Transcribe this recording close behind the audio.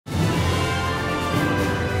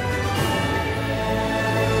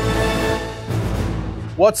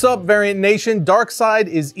What's up, Variant Nation? Darkseid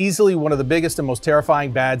is easily one of the biggest and most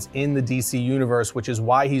terrifying bads in the DC universe, which is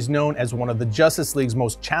why he's known as one of the Justice League's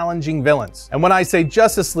most challenging villains. And when I say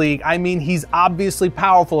Justice League, I mean he's obviously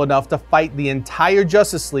powerful enough to fight the entire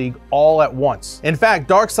Justice League all at once. In fact,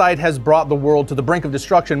 Darkseid has brought the world to the brink of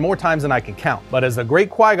destruction more times than I can count. But as the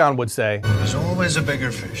great Qui-Gon would say, there's always a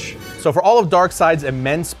bigger fish. So for all of Darkseid's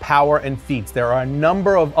immense power and feats, there are a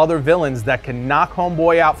number of other villains that can knock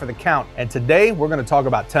Homeboy out for the count, and today we're going to talk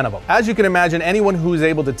about 10 of them. As you can imagine, anyone who's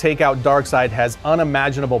able to take out Darkseid has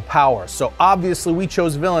unimaginable power, so obviously we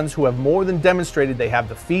chose villains who have more than demonstrated they have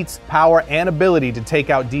the feats, power, and ability to take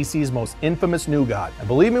out DC's most infamous new god. And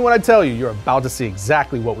believe me when I tell you, you're about to see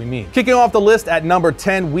exactly what we mean. Kicking off the list at number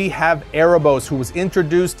 10, we have Erebos, who was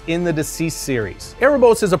introduced in the Deceased series.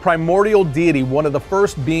 Erebos is a primordial deity, one of the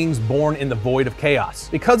first beings born in the void of chaos.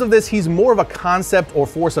 Because of this, he's more of a concept or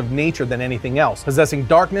force of nature than anything else, possessing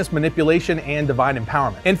darkness, manipulation, and divine empowerment.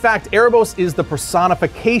 In fact, Erebos is the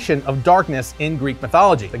personification of darkness in Greek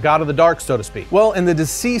mythology, the god of the dark, so to speak. Well, in the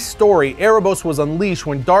Deceased story, Erebos was unleashed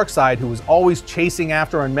when Darkseid, who was always chasing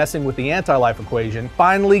after and messing with the anti-life equation,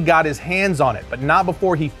 finally got his hands on it, but not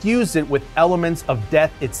before he fused it with elements of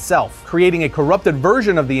death itself, creating a corrupted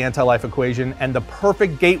version of the anti-life equation and the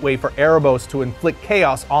perfect gateway for Erebos to inflict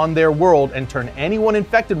chaos on their world and turn anyone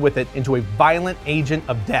infected with it into a violent agent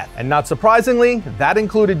of death. And not surprisingly, that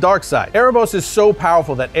included Darkseid. Erebos is so powerful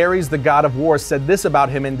that Ares, the god of war, said this about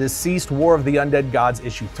him in Deceased War of the Undead Gods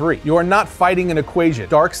issue 3. You are not fighting an equation.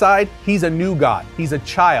 Darkseid, he's a new god. He's a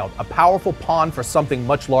child, a powerful pawn for something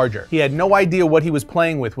much larger. He had no idea what he was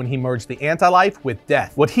playing with when he merged the anti-life with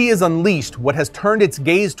death. What he has unleashed, what has turned its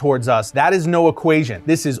gaze towards us, that is no equation.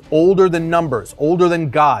 This is older than numbers, older than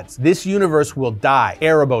gods. This universe will die.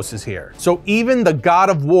 Erebos is here. So even the god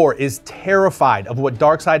of war is terrified of what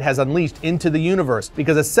Darkseid has unleashed into the universe,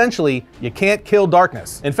 because essentially you can't kill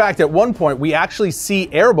darkness. In fact, at one point we actually see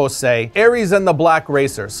Erebos say, "Ares and the Black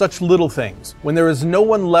Racer, such little things. When there is no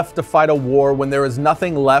one left to fight a war, when there is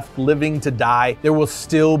nothing left living to die, there will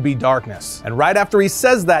still be darkness." And right after he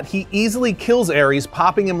says that, he easily kills Ares,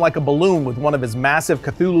 popping him like a balloon with one of his massive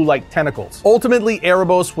Cthulhu-like tentacles. Ultimately,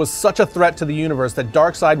 Erebos was such a threat to the universe that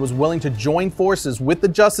Darkseid was willing to join forces with the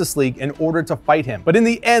Justice League in order to fight him. But in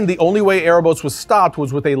the end, the only way Erebos was stopped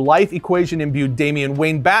was with a life equation-imbued Damian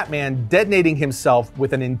Wayne Batman detonating himself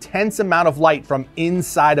with an intense amount of light from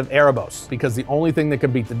inside of Erebos, because the only thing that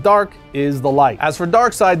can beat the dark is the light. As for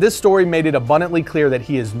Darkseid, this story made it abundantly clear that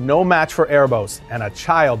he is no match for Erebos, and a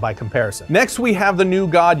child by comparison. Next, we have the new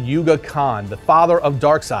god Yuga Khan, the father of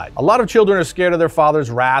Darkseid. A lot of children are scared of their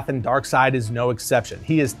father's wrath, and Darkseid is no exception.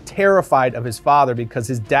 He is terrified of his father because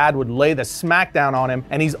his dad would lay the smackdown on him,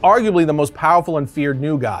 and he's arguably the most powerful and feared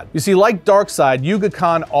new god. You see, like Darkseid, Yuga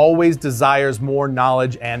Khan always desires more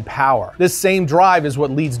knowledge and power. This same drive is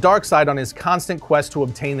what leads Darkseid on his constant quest to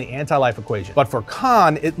obtain the anti-life equation. But for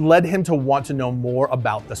Khan, it led him to want to know more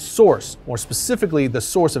about the source, more specifically, the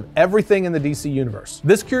source of everything in the DC universe.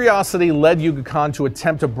 This curiosity led Yuga Khan to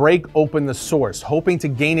attempt to break open the source, hoping to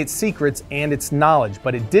gain its secrets and its knowledge,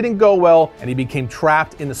 but it didn't go well, and he became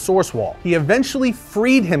trapped in the source wall. He eventually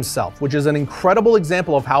freed himself, which is an incredible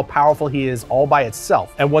example of how powerful he is all by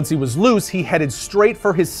itself. And once he was loose, he headed straight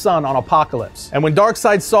for his son on Apocalypse. And when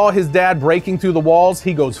Darkseid saw his dad breaking through the walls,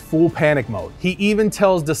 he goes full panic mode. He even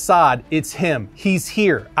tells Darkseid, "It's him. He's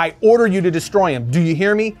here. I order you to destroy him. Do you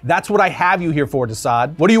hear me? That's what I have you here for,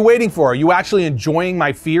 Darkseid. What are you waiting for? Are you actually enjoying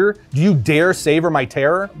my fear? Do you dare savor my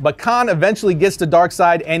terror?" But Khan eventually gets to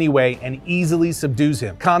Darkseid anyway and easily subdues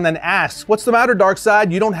him. Khan then asks, "What's the matter,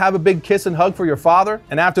 Darkseid? You don't have a big kiss and hug for your father?"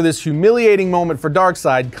 And after this humiliating moment for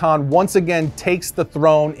Darkseid, Khan once again takes the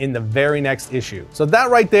throne in the very next issue. So that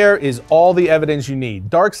right there is all the evidence you need.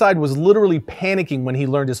 Darkseid was literally panicking when he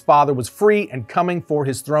learned his father was free and coming for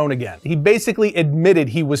his throne again. He basically admitted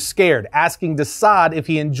he was scared, asking Darkseid if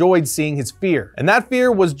he enjoyed seeing his fear. And that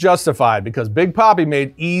fear was justified because Big Papi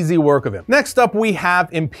made easy work of him. Next up, we have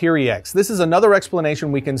Imperiex. This is another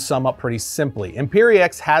explanation we can sum up pretty simply.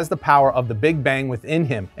 Imperiex has the power of the Big Bang within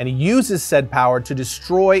him, and he uses said power to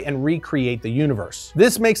destroy and recreate the universe.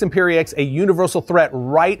 This makes Imperiex a universal threat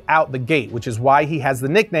right out the gate, which is why he has the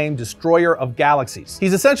nickname Destroyer of Galaxies.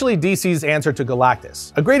 He's essentially DC's answer to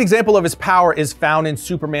Galactus. A great example of his power is found in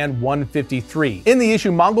Superman 153. In the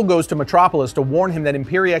issue, Mongol goes to Metropolis to warn him that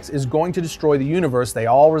Imperiex is going to destroy the universe they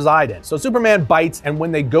all reside in. So Superman bites, and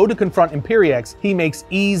when they go to confront Imperiex, he makes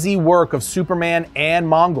easy work of Superman and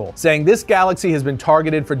Mongol, saying this galaxy has been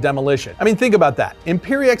targeted for demolition. I mean, think about that.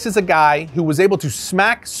 Imperiex is a guy who was able to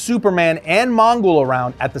smack Superman and Mongol people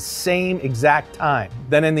around at the same exact time.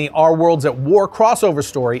 Then in the Our Worlds at War crossover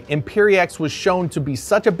story, Imperiex was shown to be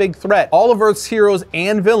such a big threat, all of Earth's heroes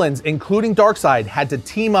and villains, including Darkseid, had to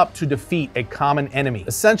team up to defeat a common enemy.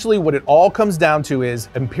 Essentially, what it all comes down to is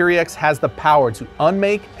Imperiex has the power to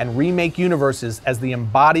unmake and remake universes as the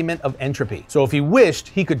embodiment of entropy. So if he wished,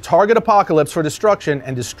 he could target Apocalypse for destruction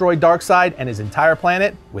and destroy Darkseid and his entire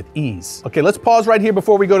planet with ease. Okay, let's pause right here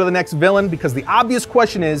before we go to the next villain, because the obvious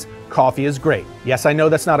question is, coffee is great. Yes, I know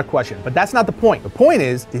that's not a question, but that's not the point. The point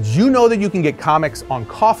is, did you know that you can get comics on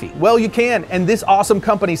coffee? Well, you can, and this awesome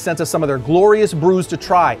company sent us some of their glorious brews to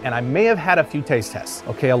try, and I may have had a few taste tests.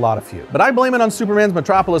 Okay, a lot of few. But I blame it on Superman's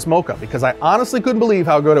Metropolis Mocha, because I honestly couldn't believe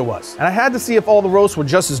how good it was. And I had to see if all the roasts were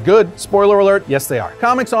just as good. Spoiler alert, yes they are.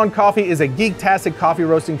 Comics on Coffee is a geek-tastic coffee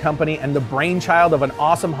roasting company and the brainchild of an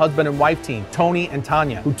awesome husband and wife team, Tony and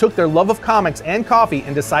Tanya, who took their love of comics and coffee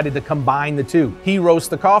and decided to combine the two. He roasts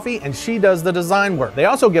the coffee and she does the design work. They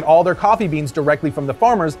also get all their coffee beans directly from the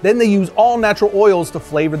farmers, then they use all natural oils to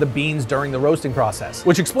flavor the beans during the roasting process,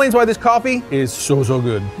 which explains why this coffee is so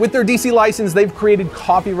good. With their DC license, they've created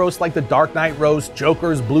coffee roasts like the Dark Knight Roast,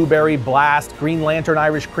 Joker's Blueberry Blast, Green Lantern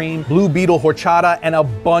Irish Cream, Blue Beetle Horchata, and a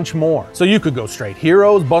bunch more. So you could go straight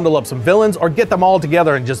heroes, bundle up some villains, or get them all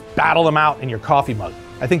together and just battle them out in your coffee mug.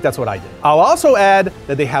 I think that's what I did. I'll also add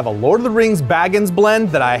that they have a Lord of the Rings Baggins blend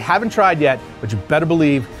that I haven't tried yet, but you better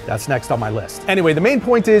believe that's next on my list. Anyway, the main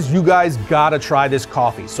point is you guys gotta try this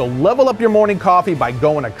coffee. So level up your morning coffee by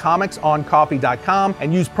going to comicsoncoffee.com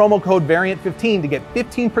and use promo code VARIANT15 to get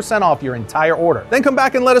 15% off your entire order. Then come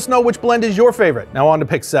back and let us know which blend is your favorite. Now on to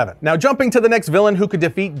pick 7. Now jumping to the next villain who could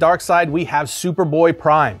defeat Darkseid, we have Superboy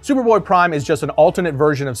Prime. Superboy Prime is just an alternate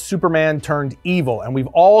version of Superman turned evil, and we've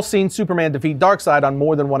all seen Superman defeat Darkseid on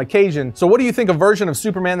more than one occasion. So what do you think a version of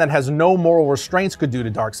Superman that has no moral restraints could do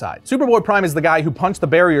to Darkseid? Superboy Prime is the guy who punched the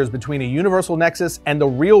barriers between a universal nexus and the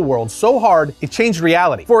real world so hard it changed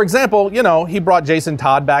reality. For example, you know, he brought Jason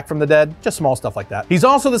Todd back from the dead, just small stuff like that. He's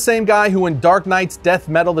also the same guy who in Dark Knight's Death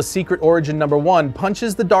Metal: The Secret Origin #1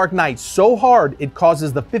 punches the Dark Knight so hard it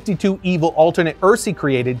causes the 52 evil alternate Earths he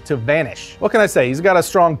created to vanish. What can I say? He's got a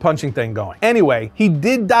strong punching thing going. Anyway, he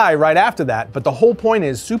did die right after that, but the whole point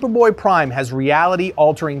is Superboy Prime has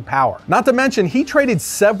reality-altering power. Not to mention, he traded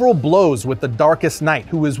several blows with the Darkest Knight,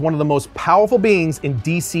 who is one of the most powerful beings in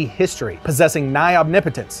DC history, possessing nigh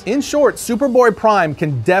omnipotence. In short, Superboy Prime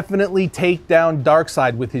can definitely take down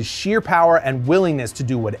Darkseid with his sheer power and willingness to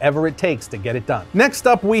do whatever it takes to get it done. Next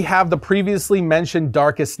up, we have the previously mentioned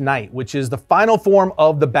Darkest Knight, which is the final form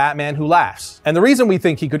of the Batman Who Laughs. And the reason we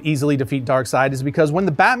think he could easily defeat Darkseid is because when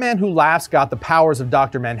the Batman Who Laughs got the powers of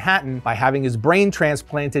Dr. Manhattan by having his brain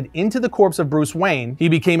transplanted into the corpse of Bruce Wayne, he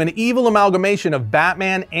became an evil amalgamation of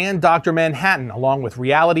Batman and Dr. Manhattan, along with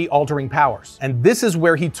reality-altering powers. And this is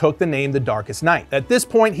where he took the name the Darkest Knight. At this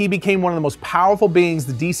point, he became one of the most powerful beings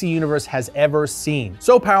the DC Universe has ever seen.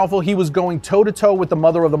 So powerful, he was going toe-to-toe with the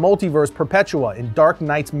mother of the multiverse, Perpetua, in Dark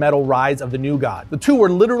Knight's Metal: Rise of the New God. The two were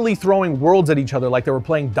literally throwing worlds at each other like they were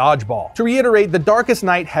playing dodgeball. To reiterate, the Darkest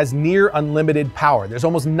Knight has near unlimited power. There's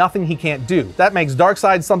almost nothing he can't do. That makes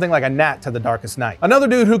Darkseid something like a gnat to the Darkest Knight. Another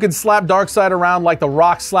dude who can slap Darkseid around like the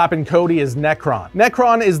Rock slapping Cody is Necron.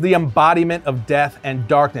 Necron is the embodiment of death and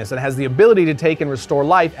darkness and has the ability to take and restore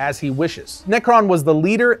life as he wishes. Necron was the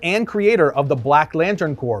leader and creator of the Black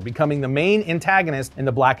Lantern Corps, becoming the main antagonist in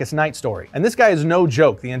the Blackest Night story. And this guy is no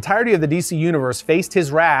joke. The entirety of the DC Universe faced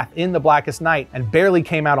his wrath in the Blackest Night and barely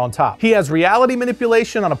came out on top. He has reality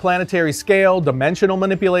manipulation on a planetary scale, dimensional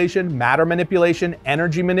manipulation, matter manipulation,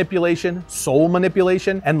 energy manipulation, soul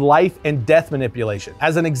manipulation, and life and death manipulation.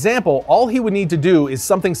 As an example, all he would need to do is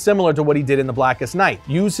something similar to what he did in the Blackest Night.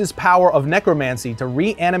 Use his power of necromancy to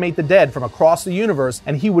reanimate the dead from across the universe,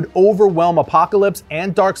 and he would overwhelm Apocalypse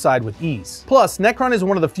and Darkseid with ease. Plus, Necron is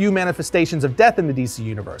one of the few manifestations of death in the DC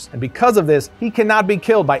Universe, and because of this, he cannot be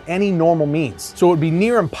killed by any normal means. So it would be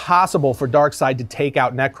near impossible for Darkseid to take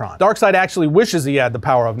out Necron. Darkseid actually wishes he had the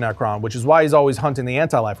power of Necron, which is why he's always hunting the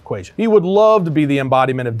anti-life equation. He would love to be the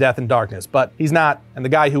embodiment of death and darkness, but he's not, and the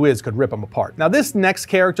guy who is could rip him apart. Now, this next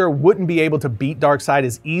character wouldn't be able to beat Darkseid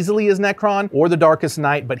as easily as Necron or the Darkest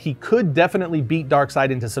Knight, but he could definitely beat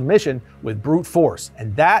Darkseid into submission with brute force,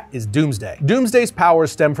 and that is Doomsday. Doomsday's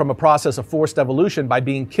powers stem from a process of forced evolution by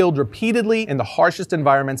being killed repeatedly in the harshest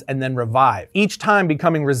environments and then revived, each time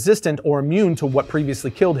becoming resistant or immune to what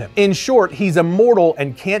previously killed him. In short, he's immortal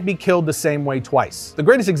and can't be killed the same way twice. The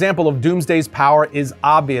greatest example of Doomsday's power is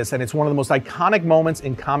obvious, and it's one of the most iconic moments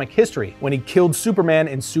in comic history, when he killed Superman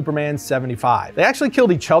in Superman 75. They actually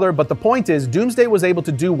killed each other, but the point is, Doomsday was able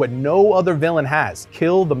to do what no other villain has: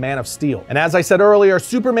 kill the Man of Steel. And as I said earlier,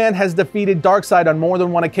 Superman has defeated Darkseid on more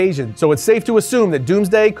than one occasion, so it's safe to assume that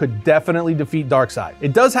Doomsday could definitely defeat Darkseid.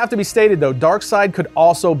 It does have to be stated though, Darkseid could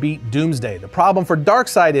also beat Doomsday. The problem for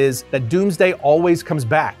Darkseid is that Doomsday always comes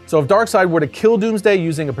back. So if Darkseid were to kill Doomsday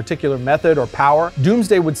using a particular method or power,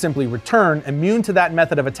 Doomsday would simply return, immune to that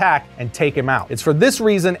method of attack, and take him out. It's for this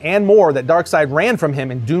reason and more that Darkseid ran from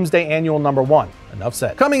him in Doomsday Annual #1. Enough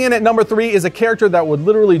said. Coming in at number 3 is a character that would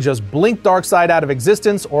literally just blink Darkseid out of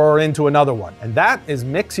existence or into another one, and that is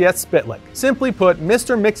Mxyzptlk. Simply put,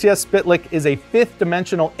 Mr. Mxyzptlk is a 5th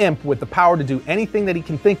dimensional imp with the power to do anything that he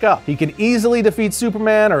can think of. He can easily defeat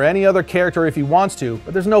Superman or any other character if he wants to,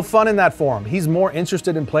 but there's no fun in that for him. He's more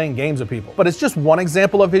interested in playing games with people. But it's just one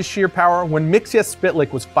example of his sheer power. When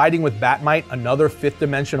Mxyzptlk was fighting with Batmite, another 5th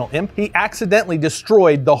dimensional imp, he accidentally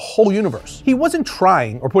destroyed the whole universe. He wasn't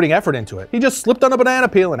trying or putting effort into it. He just slipped on a banana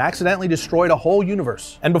peel and accidentally destroyed a whole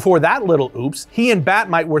universe. And before that little oops, he and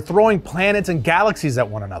Batmite were throwing planets and galaxies at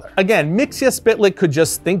one another. Again, Mxyzptlk could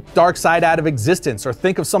just think Darkseid out of existence, or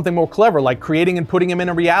think of something more clever like creating and putting him in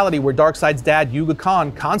a reality where Darkseid's dad, Yuga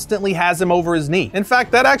Khan, constantly has him over his knee. In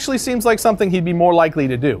fact, that actually seems like something he'd be more likely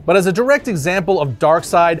to do. But as a direct example of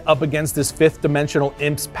Darkseid up against this 5th dimensional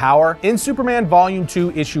imp's power, in Superman Volume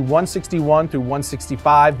 2, issue 161 through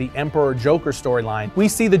 165, the Emperor Joker storyline, we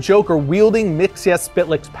see the Joker wielding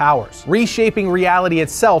Mxyzptlk's powers, reshaping reality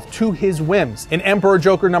itself to his whims. In Emperor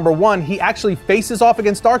Joker #1, he actually faces off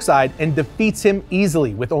against Darkseid and defeats him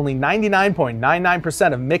easily with only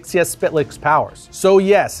 99.99% of Mxyzptlk's powers. So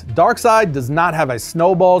yes, Darkseid does not have a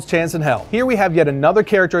snowball's chance in hell. Here we have yet another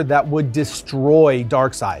character that would destroy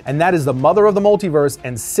Darkseid, and that is the mother of the multiverse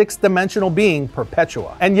and 6th dimensional being,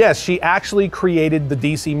 Perpetua. And yes, she actually created the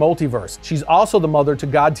DC multiverse. She's also the mother to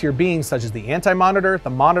god-tier beings such as the Anti-Monitor, the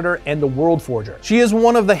Monitor, and the World Forger. She is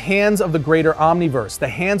one of the hands of the greater omniverse. The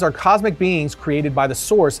hands are cosmic beings created by the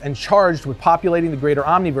Source and charged with populating the greater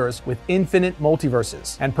omniverse with infinite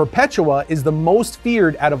multiverses. And Perpetua is the most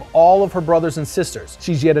feared out of all of her brothers and sisters.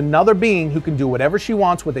 She's yet another being who can do whatever she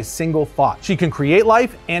wants with a single thought. She can create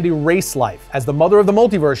life and erase life. As the mother of the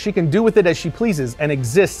multiverse, she can do with it as she pleases and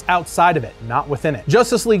exists outside of it, not within it.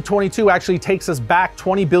 Justice League 22 actually takes us back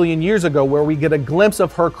 20 billion years ago, where we get a glimpse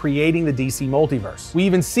of her creating the DC multiverse. We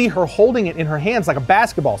even see her holding it in her hands like a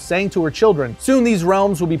basketball, saying to her children, "Soon these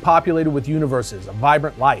realms will be populated with universes, a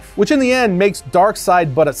vibrant life," which in the end makes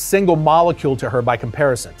Darkseid but a single molecule to her by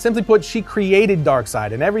comparison. Simply put, she created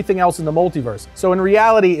Darkseid and everything else in the multiverse, so in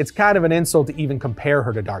reality, it's kind of an insult to even compare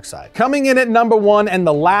her to Darkseid. Coming in at #1, and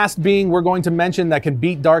the last being we're going to mention that can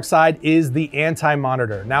beat Darkseid, is the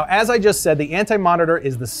Anti-Monitor. Now, as I just said, the Anti-Monitor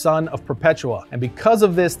is the son of Perpetua, and because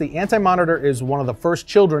of this, the Anti-Monitor is one of the first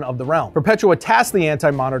children of the realm. Perpetua tasked the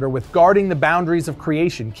Anti-Monitor with guarding the boundaries of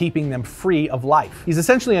creation, keeping them free of life. He's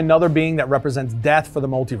essentially another being that represents death for the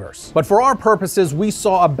multiverse. But for our purposes, we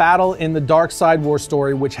saw a battle in the Darkseid War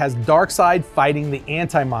story which has Darkseid fighting the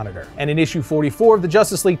Anti-Monitor. And in issue 44 of the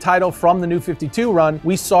Justice League title from the New 52 run,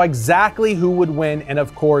 we saw exactly who would win, and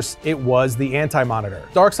of course, it was the Anti-Monitor.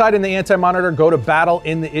 Darkseid and the Anti-Monitor go to battle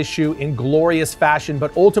in the issue in glorious fashion,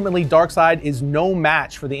 but ultimately Darkseid is no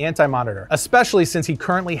match for the Anti-Monitor, especially since he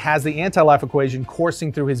currently has the anti-life equation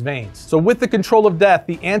coursing through his veins. So with the control of death,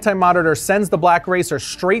 the Anti-Monitor sends the Black Racer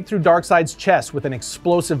straight through Darkseid's chest with an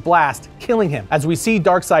explosive blast, killing him, as we see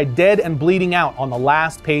Darkseid dead and bleeding out on the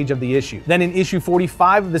last page of the issue. Then in issue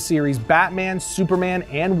 45 of the series, Batman, Superman,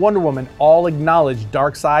 and Wonder Woman all acknowledge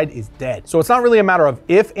Darkseid is dead. So it's not really a matter of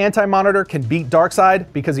if Anti-Monitor can beat Darkseid,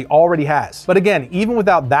 because he already has. But again, even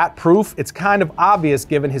without that proof, it's kind of obvious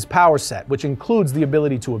given his power set, which includes the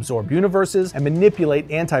ability to absorb universes and manipulate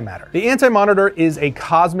antimatter. The Anti-Monitor is a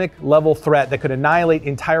cosmic level threat that could annihilate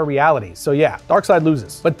entire realities. So yeah, Darkseid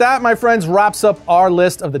loses. But that, my friends, wraps up our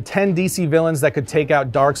list of the 10 DC villains that could take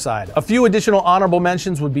out Darkseid. A few additional honorable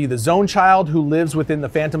mentions would be the Zone Child, who lives within the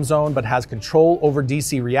Phantom Zone but has control over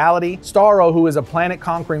DC reality, Starro, who is a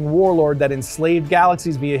planet-conquering warlord that enslaved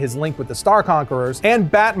galaxies via his link with the Star Conquerors,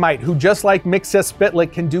 and Batmite, who just like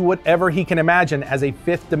Mxyzptlk can do whatever he can imagine as a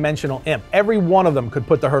 5th dimensional imp. Every one of them could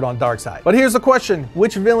put the hurt on Darkseid. But here's the question: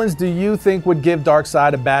 which villains do you think would give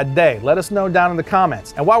Darkseid a bad day? Let us know down in the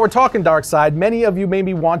comments. And while we're talking Darkseid, many of you may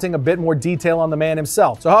be wanting a bit more detail on the man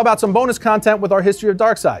himself. So how about some bonus content with our History of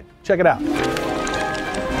Darkseid? Check it out.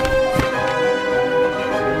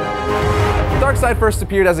 Darkseid first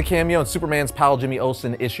appeared as a cameo in Superman's pal Jimmy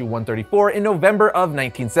Olsen issue 134 in November of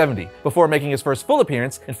 1970, before making his first full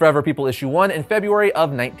appearance in Forever People issue 1 in February of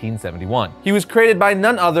 1971. He was created by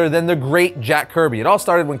none other than the great Jack Kirby. It all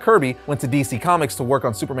started when Kirby went to DC Comics to work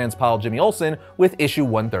on Superman's pal Jimmy Olsen with issue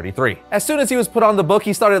 133. As soon as he was put on the book,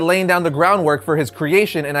 he started laying down the groundwork for his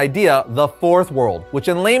creation and idea, the Fourth World, which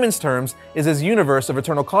in layman's terms is his universe of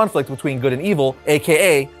eternal conflict between good and evil,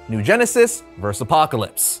 aka New Genesis versus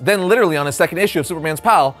Apocalypse. Then literally on his second issue of Superman's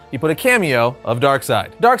pal, he put a cameo of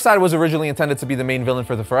Darkseid. Darkseid was originally intended to be the main villain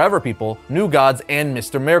for the Forever People, New Gods, and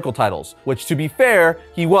Mr. Miracle titles, which to be fair,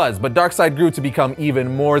 he was, but Darkseid grew to become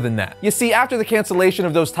even more than that. You see, after the cancellation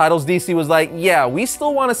of those titles, DC was like, yeah, we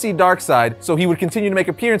still want to see Darkseid, so he would continue to make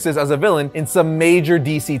appearances as a villain in some major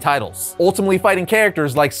DC titles, ultimately fighting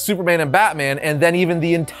characters like Superman and Batman, and then even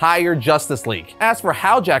the entire Justice League. As for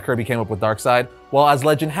how Jack Kirby came up with Darkseid, well, as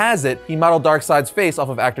legend has it, he modeled Darkseid's face off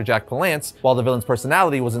of actor Jack Palance, while the villain's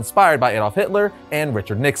personality was inspired by Adolf Hitler and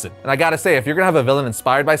Richard Nixon. And I gotta say, if you're gonna have a villain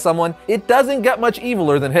inspired by someone, it doesn't get much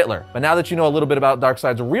eviler than Hitler. But now that you know a little bit about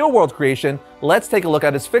Darkseid's real-world creation, let's take a look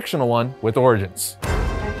at his fictional one with origins.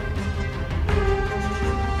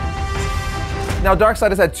 Now, Darkseid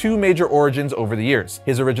has had two major origins over the years,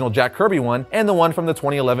 his original Jack Kirby one and the one from the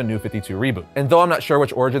 2011 New 52 reboot. And though I'm not sure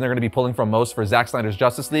which origin they're going to be pulling from most for Zack Snyder's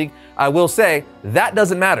Justice League, I will say that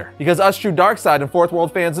doesn't matter, because us true Darkseid and Fourth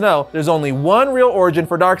World fans know there's only one real origin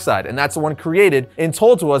for Darkseid, and that's the one created and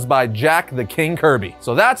told to us by Jack the King Kirby.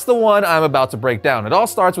 So that's the one I'm about to break down. It all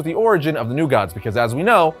starts with the origin of the New Gods, because as we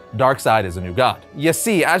know, Darkseid is a new god. You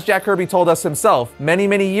see, as Jack Kirby told us himself,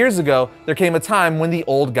 many years ago, there came a time when the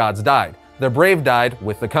old gods died. The brave died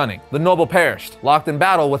with the cunning. The noble perished, locked in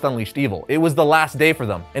battle with unleashed evil. It was the last day for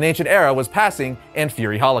them. An ancient era was passing, and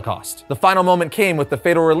fury holocaust. The final moment came with the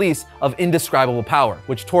fatal release of indescribable power,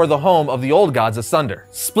 which tore the home of the old gods asunder,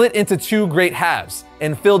 split into two great halves,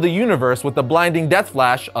 and filled the universe with the blinding death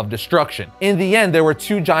flash of destruction. In the end, there were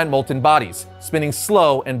two giant molten bodies, spinning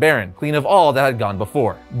slow and barren, clean of all that had gone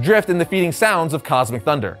before. Drift in the feeding sounds of cosmic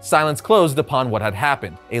thunder. Silence closed upon what had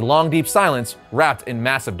happened. A long, deep silence wrapped in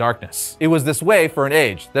massive darkness. It was this way for an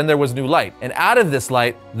age. Then there was new light, and out of this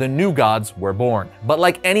light, the new gods were born. But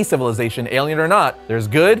like any civilization, alien or not, there's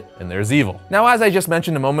good and there's evil. Now, as I just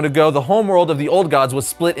mentioned a moment ago, the homeworld of the old gods was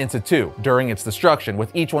split into two during its destruction, with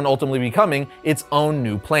each one ultimately becoming its own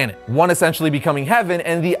new planet. One essentially becoming heaven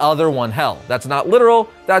and the other one hell. That's not literal,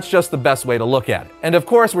 that's just the best way to look at it. And of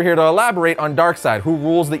course, we're here to elaborate on Darkseid, who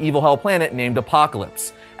rules the evil hell planet named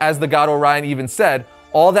Apocalypse. As the god Orion even said,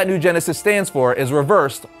 all that New Genesis stands for is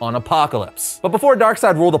reversed on Apocalypse. But before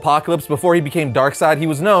Darkseid ruled Apocalypse, before he became Darkseid, he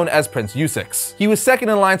was known as Prince Usix. He was second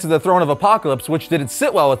in line to the throne of Apocalypse, which didn't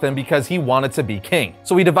sit well with him because he wanted to be king.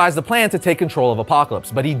 So he devised a plan to take control of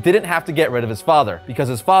Apocalypse, but he didn't have to get rid of his father, because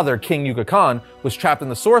his father, King Yuga Khan, was trapped in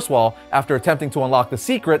the Source Wall after attempting to unlock the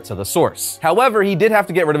secret to the Source. However, he did have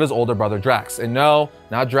to get rid of his older brother Drax, and no,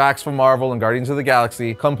 not Drax from Marvel and Guardians of the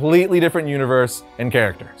Galaxy, completely different universe and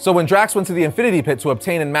character. So when Drax went to the Infinity Pit to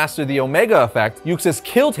obtain and master the Omega Effect, Euxis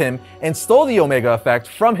killed him and stole the Omega Effect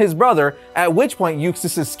from his brother, at which point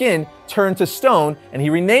Euxis' skin turned to stone and he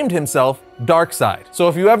renamed himself Darkseid. So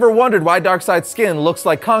if you ever wondered why Darkseid's skin looks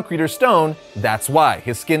like concrete or stone, that's why.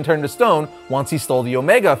 His skin turned to stone once he stole the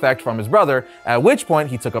Omega Effect from his brother, at which point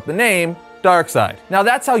he took up the name Darkseid. Now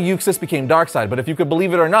that's how Euxis became Darkseid, but if you could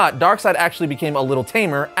believe it or not, Darkseid actually became a little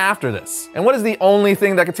tamer after this. And what is the only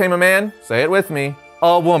thing that could tame a man? Say it with me.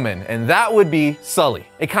 A woman, and that would be Sully,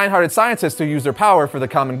 a kind-hearted scientist who used their power for the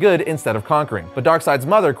common good instead of conquering. But Darkseid's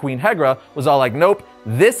mother, Queen Hegra, was all like, nope,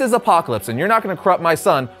 this is Apocalypse, and you're not gonna corrupt my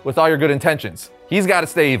son with all your good intentions. He's gotta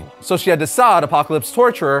stay evil. So she had Desaad, Apocalypse's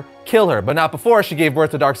torturer, kill her, but not before she gave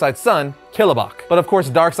birth to Darkseid's son, Killabok. But of course,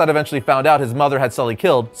 Darkseid eventually found out his mother had Sully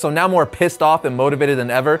killed, so now more pissed off and motivated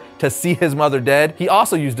than ever to see his mother dead, he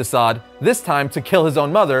also used Desaad, this time to kill his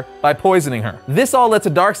own mother by poisoning her. This all led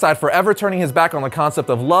to Darkseid forever turning his back on the concept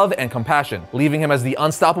of love and compassion, leaving him as the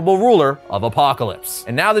unstoppable ruler of Apocalypse.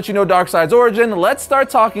 And now that you know Darkseid's origin, let's start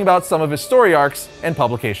talking about some of his story arcs and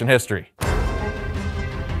publication history.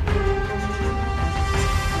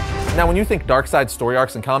 Now, when you think Darkseid story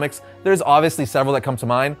arcs in comics, there's obviously several that come to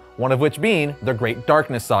mind, one of which being the Great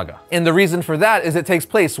Darkness Saga. And the reason for that is it takes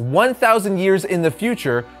place 1,000 years in the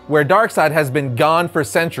future, where Darkseid has been gone for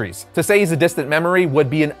centuries. To say he's a distant memory would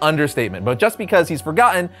be an understatement, but just because he's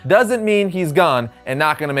forgotten doesn't mean he's gone and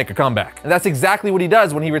not gonna make a comeback. And that's exactly what he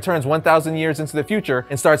does when he returns 1,000 years into the future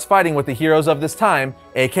and starts fighting with the heroes of this time,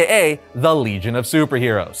 aka the Legion of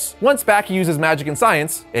Superheroes. Once back, he uses magic and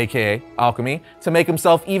science, aka alchemy, to make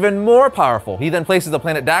himself even more powerful. He then places the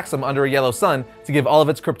planet Daxam under a yellow sun to give all of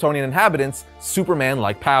its Kryptonian inhabitants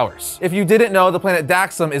Superman-like powers. If you didn't know, the planet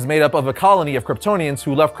Daxam is made up of a colony of Kryptonians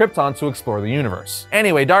who left Krypton to explore the universe.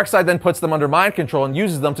 Anyway, Darkseid then puts them under mind control and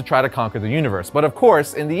uses them to try to conquer the universe. But of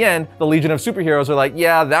course, in the end, the Legion of Superheroes are like,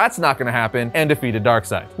 yeah, that's not gonna happen, and defeated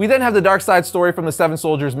Darkseid. We then have the Darkseid story from the Seven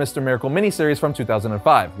Soldiers Mr. Miracle miniseries from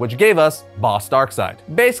 2005, which gave us Boss Darkseid.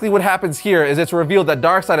 Basically what happens here is it's revealed that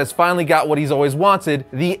Darkseid has finally got what he's always wanted,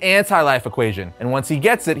 the anti-life equation. And once he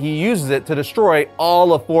gets it, he uses it to destroy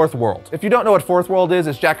all of Fourth World. If you don't know what Fourth World is,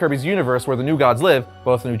 it's Jack Kirby's universe where the New Gods live,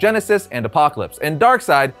 both New Genesis and Apocalypse. And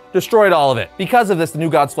Darkseid destroyed all of it. Because of this, the New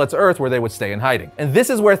Gods fled to Earth where they would stay in hiding. And this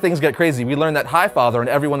is where things get crazy. We learn that Highfather and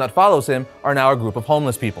everyone that follows him are now a group of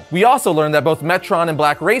homeless people. We also learn that both Metron and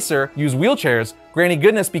Black Racer use wheelchairs, Granny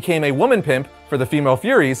Goodness became a woman pimp for the female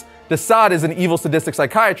Furies, Desaad is an evil sadistic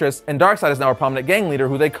psychiatrist, and Darkseid is now a prominent gang leader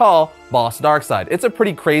who they call Boss Darkseid. It's a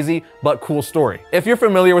pretty crazy but cool story. If you're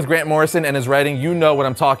familiar with Grant Morrison and his writing, you know what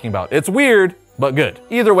I'm talking about. It's weird, but good.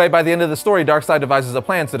 Either way, by the end of the story, Darkseid devises a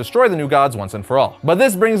plan to destroy the New Gods once and for all. But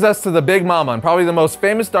this brings us to the big mama and probably the most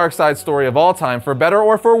famous Darkseid story of all time, for better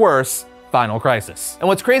or for worse, Final Crisis. And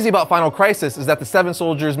what's crazy about Final Crisis is that the Seven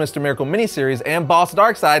Soldiers Mr. Miracle miniseries and Boss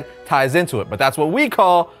Darkseid ties into it, but that's what we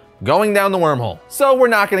call going down the wormhole. So we're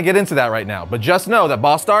not going to get into that right now, but just know that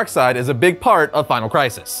Boss Darkseid is a big part of Final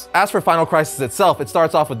Crisis. As for Final Crisis itself, it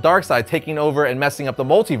starts off with Darkseid taking over and messing up the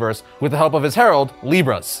multiverse with the help of his herald,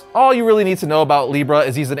 Libras. All you really need to know about Libra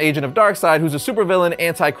is he's an agent of Darkseid who's a supervillain,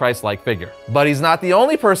 anti-Christ-like figure. But he's not the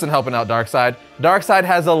only person helping out Darkseid. Darkseid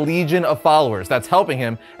has a legion of followers that's helping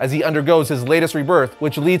him as he undergoes his latest rebirth,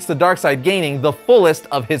 which leads to Darkseid gaining the fullest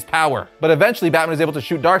of his power. But eventually, Batman is able to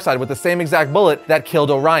shoot Darkseid with the same exact bullet that killed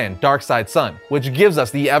Orion, Darkseid's son, which gives us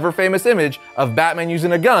the ever-famous image of Batman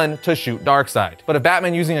using a gun to shoot Darkseid. But if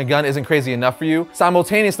Batman using a gun isn't crazy enough for you,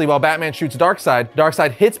 simultaneously while Batman shoots Darkseid,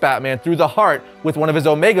 Darkseid hits Batman through the heart with one of his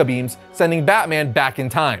Omega beams, sending Batman back in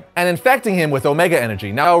time and infecting him with Omega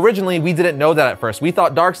energy. Now, originally, we didn't know that at first. We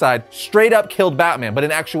thought Darkseid straight up killed Batman, but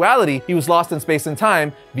in actuality, he was lost in space and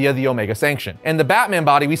time via the Omega Sanction. And the Batman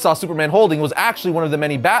body we saw Superman holding was actually one of the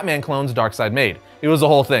many Batman clones Darkseid made. It was a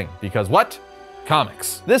whole thing, because what?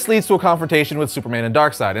 Comics. This leads to a confrontation with Superman and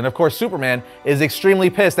Darkseid, and of course Superman is extremely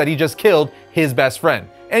pissed that he just killed his best friend,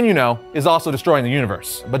 and you know, is also destroying the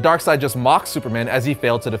universe. But Darkseid just mocks Superman as he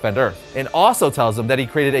failed to defend Earth, and also tells him that he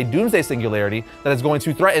created a doomsday singularity that is going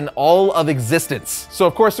to threaten all of existence. So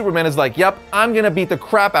of course Superman is like, yep, I'm gonna beat the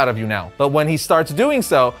crap out of you now. But when he starts doing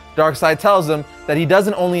so, Darkseid tells him that he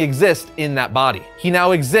doesn't only exist in that body. He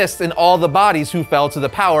now exists in all the bodies who fell to the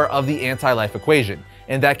power of the anti-life equation,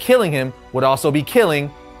 and that killing him would also be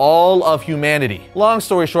killing all of humanity. Long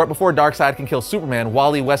story short, before Darkseid can kill Superman,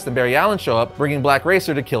 Wally West and Barry Allen show up, bringing Black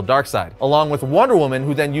Racer to kill Darkseid, along with Wonder Woman,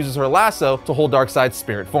 who then uses her lasso to hold Darkseid's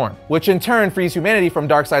spirit form, which in turn frees humanity from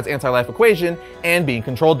Darkseid's anti-life equation and being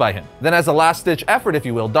controlled by him. Then as a last-ditch effort, if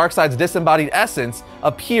you will, Darkseid's disembodied essence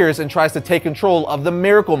appears and tries to take control of the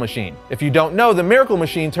Miracle Machine. If you don't know, the Miracle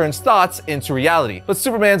Machine turns thoughts into reality. But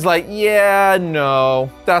Superman's like, yeah, no,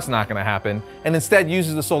 that's not gonna happen, and instead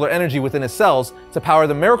uses the solar energy within his cells to power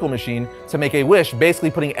the Miracle Machine to make a wish, basically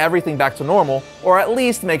putting everything back to normal, or at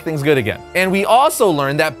least make things good again. And we also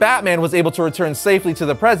learned that Batman was able to return safely to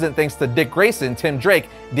the present thanks to Dick Grayson, Tim Drake,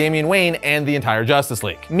 Damian Wayne, and the entire Justice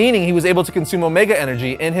League. Meaning he was able to consume Omega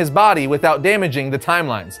energy in his body without damaging the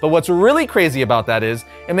timelines. But what's really crazy about that is,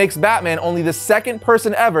 it makes Batman only the second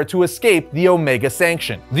person ever to escape the Omega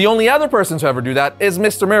Sanction. The only other person to ever do that is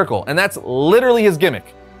Mr. Miracle, and that's literally his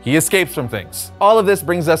gimmick. He escapes from things. All of this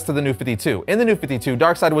brings us to the New 52. In the New 52,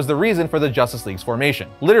 Darkseid was the reason for the Justice League's formation.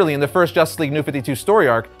 Literally, in the first Justice League New 52 story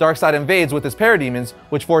arc, Darkseid invades with his parademons,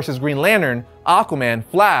 which forces Green Lantern, Aquaman,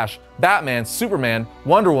 Flash, Batman, Superman,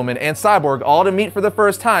 Wonder Woman, and Cyborg all to meet for the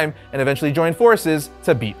first time and eventually join forces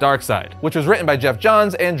to beat Darkseid, which was written by Jeff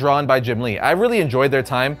Johns and drawn by Jim Lee. I really enjoyed their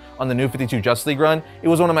time on the New 52 Justice League run. It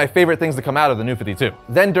was one of my favorite things to come out of the New 52.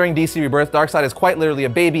 Then during DC Rebirth, Darkseid is quite literally a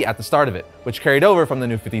baby at the start of it, which carried over from the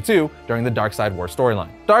New 52 during the Darkseid War storyline.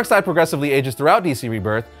 Darkseid progressively ages throughout DC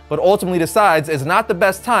Rebirth, but ultimately decides it's not the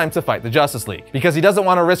best time to fight the Justice League, because he doesn't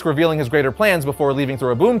want to risk revealing his greater plans before leaving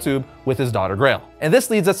through a boom tube with his daughter Grail. And this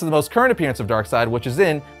leads us to the most current appearance of Darkseid, which is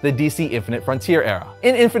in the DC Infinite Frontier era.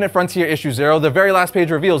 In Infinite Frontier issue 0, the very last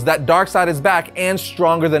page reveals that Darkseid is back and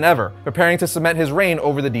stronger than ever, preparing to cement his reign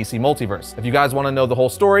over the DC multiverse. If you guys want to know the whole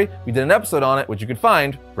story, we did an episode on it, which you can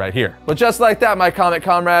find right here. But just like that, my comic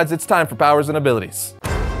comrades, it's time for powers and abilities.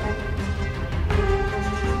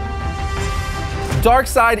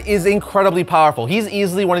 Darkseid is incredibly powerful. He's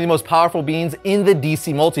easily one of the most powerful beings in the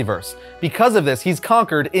DC multiverse. Because of this, he's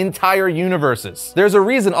conquered entire universes. There's a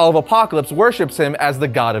reason all of Apocalypse worships him as the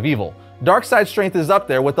god of evil. Darkseid's strength is up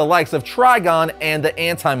there with the likes of Trigon and the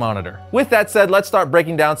Anti-Monitor. With that said, let's start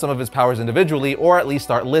breaking down some of his powers individually, or at least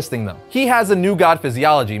start listing them. He has a new god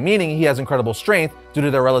physiology, meaning he has incredible strength due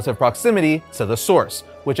to their relative proximity to the Source,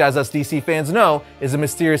 which, as us DC fans know, is a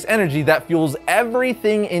mysterious energy that fuels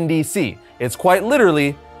everything in DC. It's quite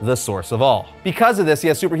literally the source of all. Because of this, he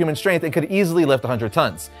has superhuman strength and could easily lift 100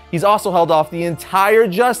 tons. He's also held off the entire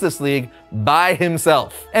Justice League by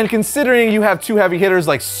himself. And considering you have two heavy hitters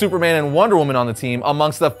like Superman and Wonder Woman on the team,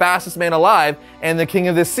 amongst the fastest man alive and the king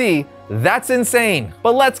of the sea, that's insane.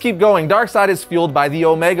 But let's keep going. Darkseid is fueled by the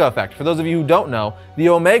Omega Effect. For those of you who don't know, the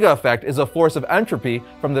Omega Effect is a force of entropy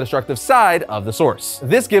from the destructive side of the Source.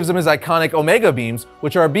 This gives him his iconic Omega beams,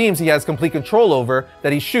 which are beams he has complete control over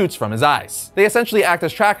that he shoots from his eyes. They essentially act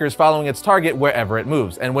as trackers following its target wherever it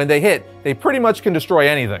moves, and when they hit, they pretty much can destroy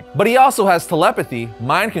anything. But he also has telepathy,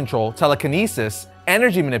 mind control, telekinesis,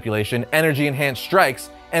 energy manipulation, energy enhanced strikes,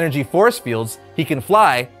 energy force fields, he can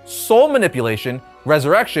fly, soul manipulation,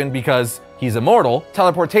 resurrection because he's immortal,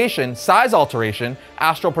 teleportation, size alteration,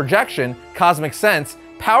 astral projection, cosmic sense,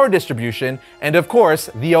 power distribution, and of course,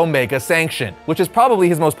 the Omega Sanction, which is probably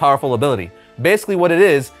his most powerful ability. Basically what it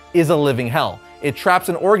is a living hell. It traps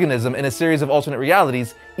an organism in a series of alternate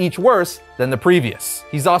realities, each worse than the previous.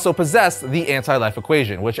 He's also possessed the anti-life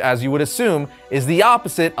equation, which, as you would assume, is the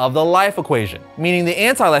opposite of the life equation, meaning the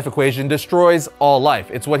anti-life equation destroys all life.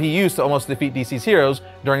 It's what he used to almost defeat DC's heroes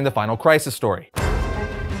during the Final Crisis story.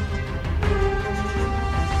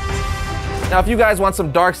 Now, if you guys want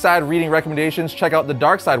some Darkseid reading recommendations, check out the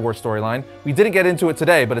Darkseid War storyline. We didn't get into it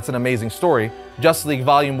today, but it's an amazing story. Justice League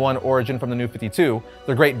Volume 1 Origin from the New 52,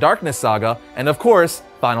 The Great Darkness Saga, and of course,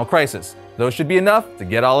 Final Crisis. Those should be enough to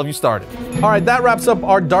get all of you started. All right, that wraps up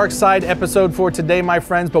our Darkseid episode for today, my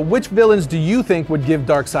friends. But which villains do you think would give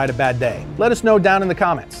Darkseid a bad day? Let us know down in the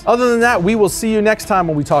comments. Other than that, we will see you next time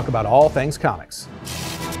when we talk about all things comics.